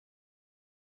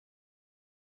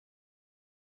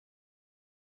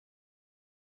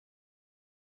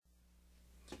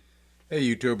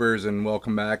Hey YouTubers, and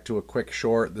welcome back to a quick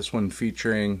short. This one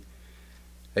featuring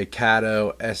a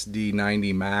Kato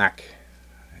SD90MAC,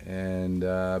 and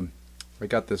I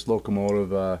got this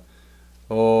locomotive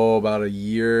about a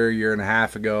year and a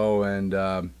half ago, and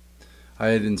I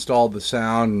had installed the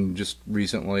sound and just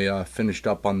recently finished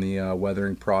up on the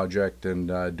weathering project and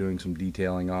doing some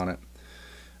detailing on it.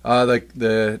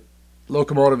 The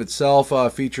locomotive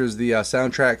itself features the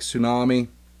SoundTraxx Tsunami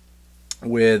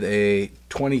with a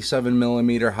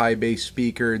 27mm high bass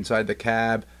speaker inside the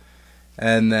cab,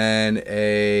 and then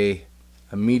a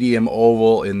medium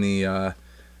oval in the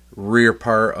rear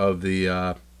part of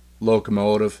the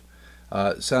locomotive.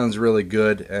 Sounds really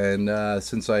good, and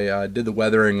since I did the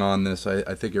weathering on this,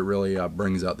 I think it really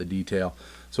brings out the detail.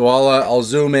 So I'll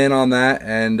zoom in on that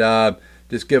and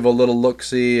just give a little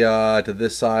look-see to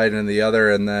this side and the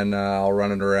other, and then I'll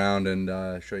run it around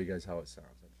and show you guys how it sounds.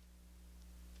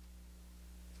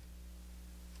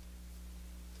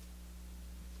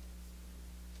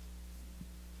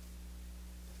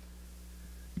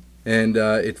 And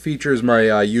it features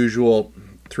my usual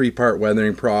three-part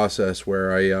weathering process,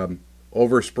 where I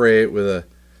overspray it with a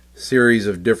series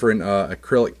of different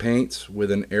acrylic paints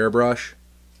with an airbrush.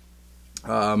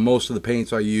 Most of the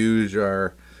paints I use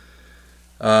are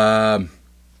I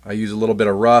use a little bit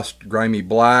of rust, grimy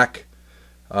black,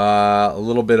 a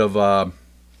little bit of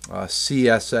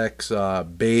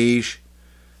CSX beige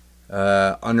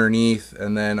underneath,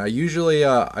 and then I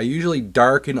usually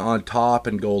darken on top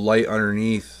and go light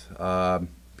underneath,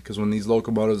 because when these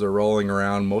locomotives are rolling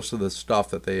around, most of the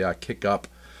stuff that they kick up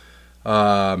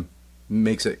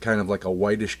makes it kind of like a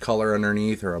whitish color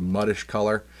underneath, or a muddish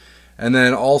color. And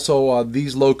then also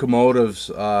these locomotives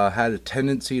had a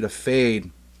tendency to fade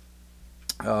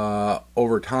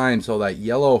over time, so that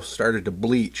yellow started to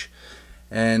bleach.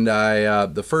 And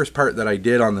the first part that I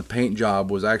did on the paint job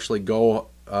was actually go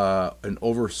and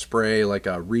overspray like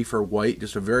a reefer white,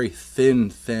 just a very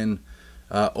thin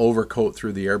overcoat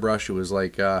through the airbrush. It was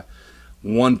like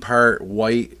 1 part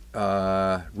white,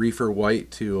 reefer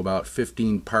white, to about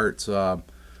 15 parts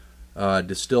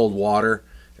distilled water,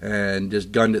 and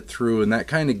just gunned it through, and that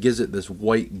kind of gives it this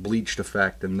white bleached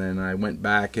effect. And then I went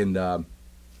back and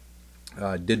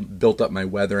built up my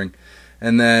weathering.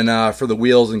 And then for the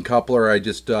wheels and coupler, I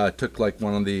just took like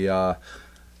one of the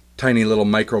tiny little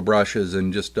micro brushes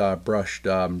and just brushed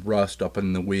rust up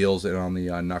in the wheels and on the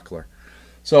knuckler.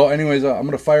 So anyways, I'm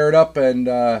going to fire it up and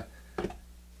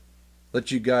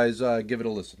let you guys give it a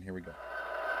listen. Here we go.